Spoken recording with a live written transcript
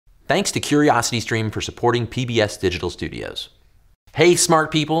Thanks to CuriosityStream for supporting PBS Digital Studios. Hey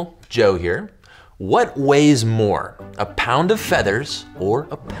smart people, Joe here. What weighs more, a pound of feathers or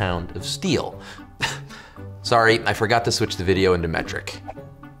a pound of steel? Sorry, I forgot to switch the video into metric.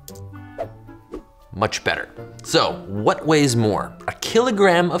 Much better. So, what weighs more, a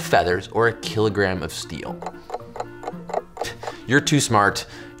kilogram of feathers or a kilogram of steel? You're too smart.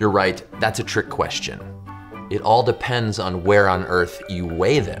 You're right, that's a trick question. It all depends on where on Earth you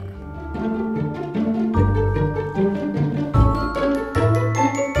weigh them.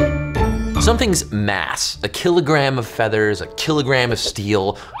 Something's mass, a kilogram of feathers, a kilogram of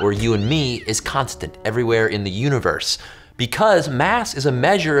steel, or you and me, is constant everywhere in the universe. Because mass is a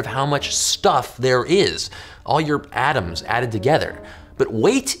measure of how much stuff there is, all your atoms added together. But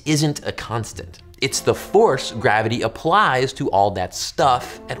weight isn't a constant. It's the force gravity applies to all that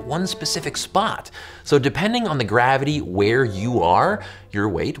stuff at one specific spot. So depending on the gravity where you are, your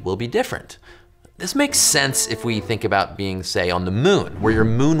weight will be different. This makes sense if we think about being, say, on the moon, where your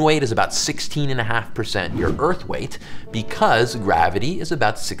moon weight is about 16.5% your Earth weight, because gravity is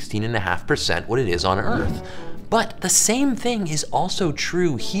about 16.5% what it is on Earth. But the same thing is also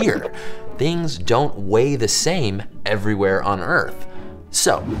true here. Things don't weigh the same everywhere on Earth.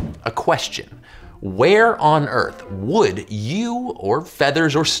 So, a question. Where on Earth would you, or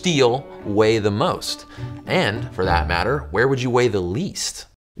feathers or steel, weigh the most? And, for that matter, where would you weigh the least?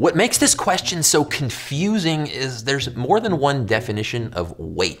 What makes this question so confusing is there's more than one definition of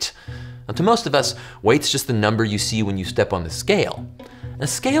weight. Now, to most of us, weight's just the number you see when you step on the scale. A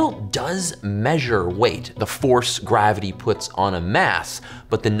scale does measure weight, the force gravity puts on a mass,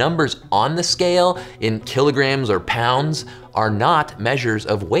 but the numbers on the scale in kilograms or pounds are not measures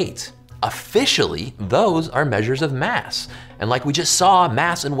of weight. Officially, those are measures of mass. And like we just saw,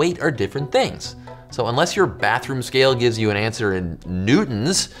 mass and weight are different things. So unless your bathroom scale gives you an answer in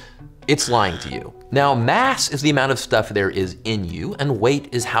newtons, it's lying to you. Now, mass is the amount of stuff there is in you, and weight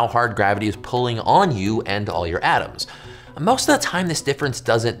is how hard gravity is pulling on you and all your atoms. Most of the time, this difference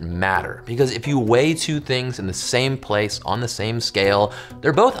doesn't matter, because if you weigh two things in the same place on the same scale,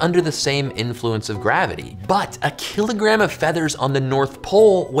 they're both under the same influence of gravity. But a kilogram of feathers on the North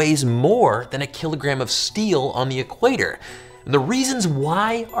Pole weighs more than a kilogram of steel on the equator. And the reasons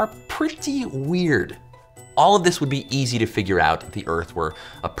why are pretty weird. All of this would be easy to figure out if the Earth were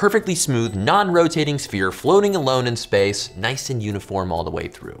a perfectly smooth, non-rotating sphere floating alone in space, nice and uniform all the way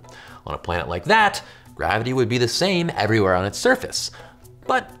through. On a planet like that, gravity would be the same everywhere on its surface.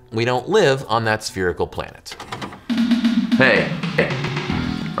 But we don't live on that spherical planet. Hey,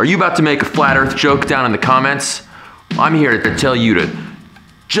 are you about to make a flat Earth joke down in the comments? I'm here to tell you to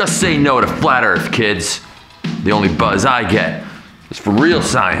just say no to flat Earth, kids. The only buzz I get is for real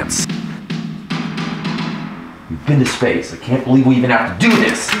science. We've been to space. I can't believe we even have to do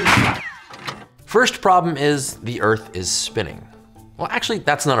this. First problem is the Earth is spinning. Well, actually,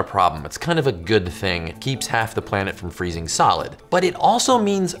 that's not a problem. It's kind of a good thing. It keeps half the planet from freezing solid. But it also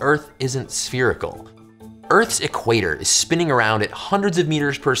means Earth isn't spherical. Earth's equator is spinning around at hundreds of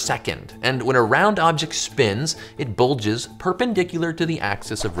meters per second, and when a round object spins, it bulges perpendicular to the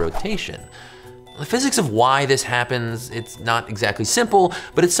axis of rotation. The physics of why this happens, it's not exactly simple,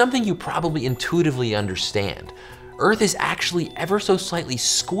 but it's something you probably intuitively understand. Earth is actually ever so slightly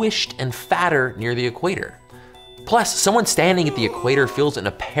squished and fatter near the equator. Plus, someone standing at the equator feels an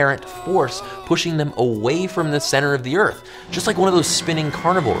apparent force pushing them away from the center of the Earth, just like one of those spinning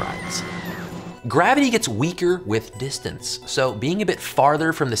carnival rides. Gravity gets weaker with distance, so being a bit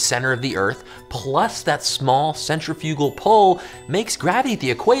farther from the center of the Earth, plus that small centrifugal pull, makes gravity at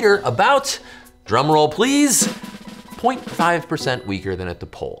the equator about, drumroll please, 0.5% weaker than at the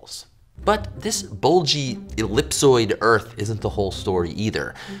poles. But this bulgy ellipsoid Earth isn't the whole story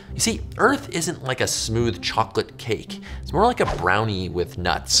either. You see, Earth isn't like a smooth chocolate cake. It's more like a brownie with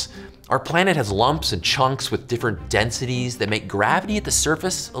nuts. Our planet has lumps and chunks with different densities that make gravity at the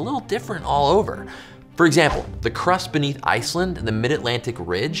surface a little different all over. For example, the crust beneath Iceland and the mid-Atlantic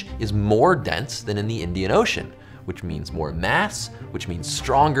ridge is more dense than in the Indian Ocean, which means more mass, which means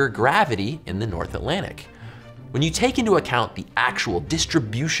stronger gravity in the North Atlantic. When you take into account the actual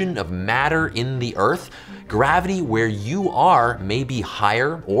distribution of matter in the Earth, gravity where you are may be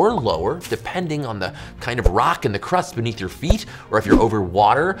higher or lower, depending on the kind of rock in the crust beneath your feet, or if you're over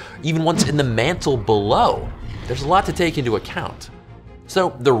water, even what's in the mantle below. There's a lot to take into account.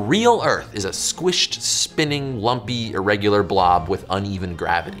 So the real Earth is a squished, spinning, lumpy, irregular blob with uneven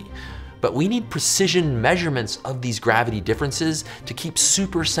gravity. But we need precision measurements of these gravity differences to keep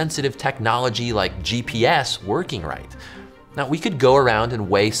super sensitive technology like GPS working right. Now, we could go around and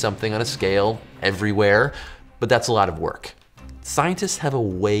weigh something on a scale everywhere, but that's a lot of work. scientists have a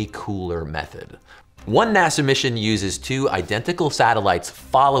way cooler method. One NASA mission uses two identical satellites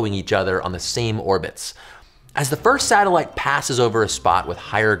following each other on the same orbits. As the first satellite passes over a spot with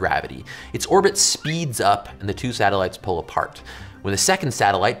higher gravity, its orbit speeds up and the two satellites pull apart. When the second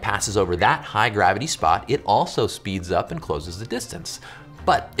satellite passes over that high gravity spot, it also speeds up and closes the distance.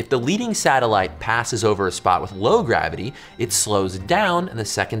 But if the leading satellite passes over a spot with low gravity, it slows down and the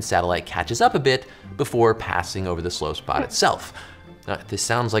second satellite catches up a bit before passing over the slow spot itself. This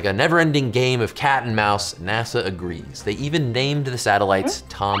sounds like a never-ending game of cat and mouse. NASA agrees. They even named the satellites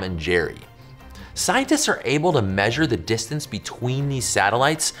Tom and Jerry. Scientists are able to measure the distance between these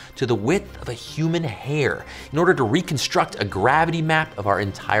satellites to the width of a human hair in order to reconstruct a gravity map of our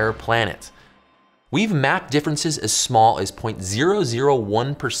entire planet. We've mapped differences as small as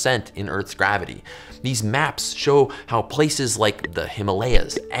 0.001% in Earth's gravity. These maps show how places like the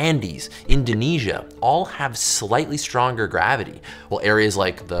Himalayas, Andes, Indonesia all have slightly stronger gravity, while areas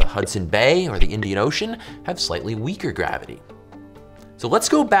like the Hudson Bay or the Indian Ocean have slightly weaker gravity. So let's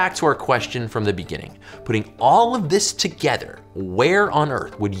go back to our question from the beginning. Putting all of this together, where on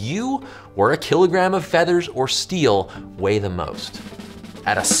Earth would you or a kilogram of feathers or steel weigh the most?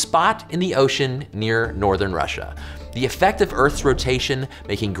 At a spot in the ocean near northern Russia. The effect of Earth's rotation,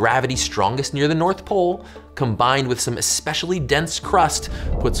 making gravity strongest near the North Pole, combined with some especially dense crust,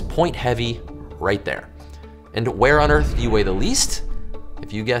 puts Point Heavy right there. And where on Earth do you weigh the least?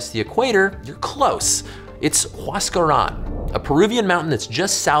 If you guessed the equator, you're close. It's Huascaran, a Peruvian mountain that's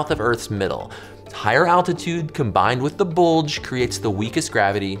just south of Earth's middle. Higher altitude combined with the bulge creates the weakest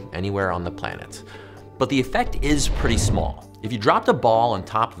gravity anywhere on the planet. But the effect is pretty small. If you dropped a ball on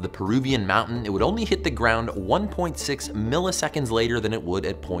top of the Peruvian mountain, it would only hit the ground 1.6 milliseconds later than it would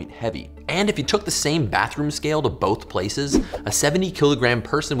at Point Heavy. And if you took the same bathroom scale to both places, a 70-kilogram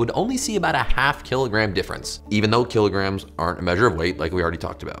person would only see about a half-kilogram difference, even though kilograms aren't a measure of weight like we already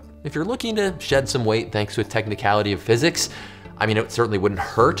talked about. If you're looking to shed some weight thanks to a technicality of physics, I mean, it certainly wouldn't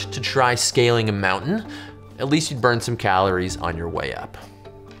hurt to try scaling a mountain. At least you'd burn some calories on your way up.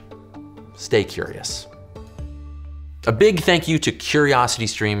 Stay curious. A big thank you to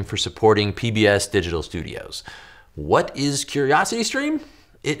CuriosityStream for supporting PBS Digital Studios. What is CuriosityStream?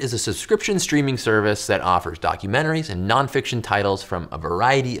 It is a subscription streaming service that offers documentaries and nonfiction titles from a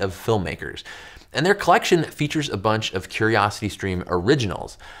variety of filmmakers. And their collection features a bunch of CuriosityStream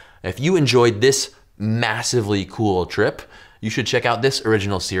originals. If you enjoyed this massively cool trip, you should check out this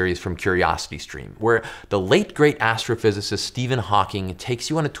original series from CuriosityStream, where the late great astrophysicist Stephen Hawking takes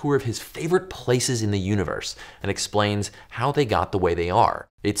you on a tour of his favorite places in the universe and explains how they got the way they are.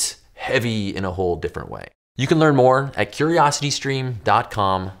 It's heavy in a whole different way. You can learn more at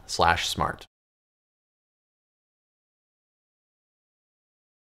curiositystream.com/smart.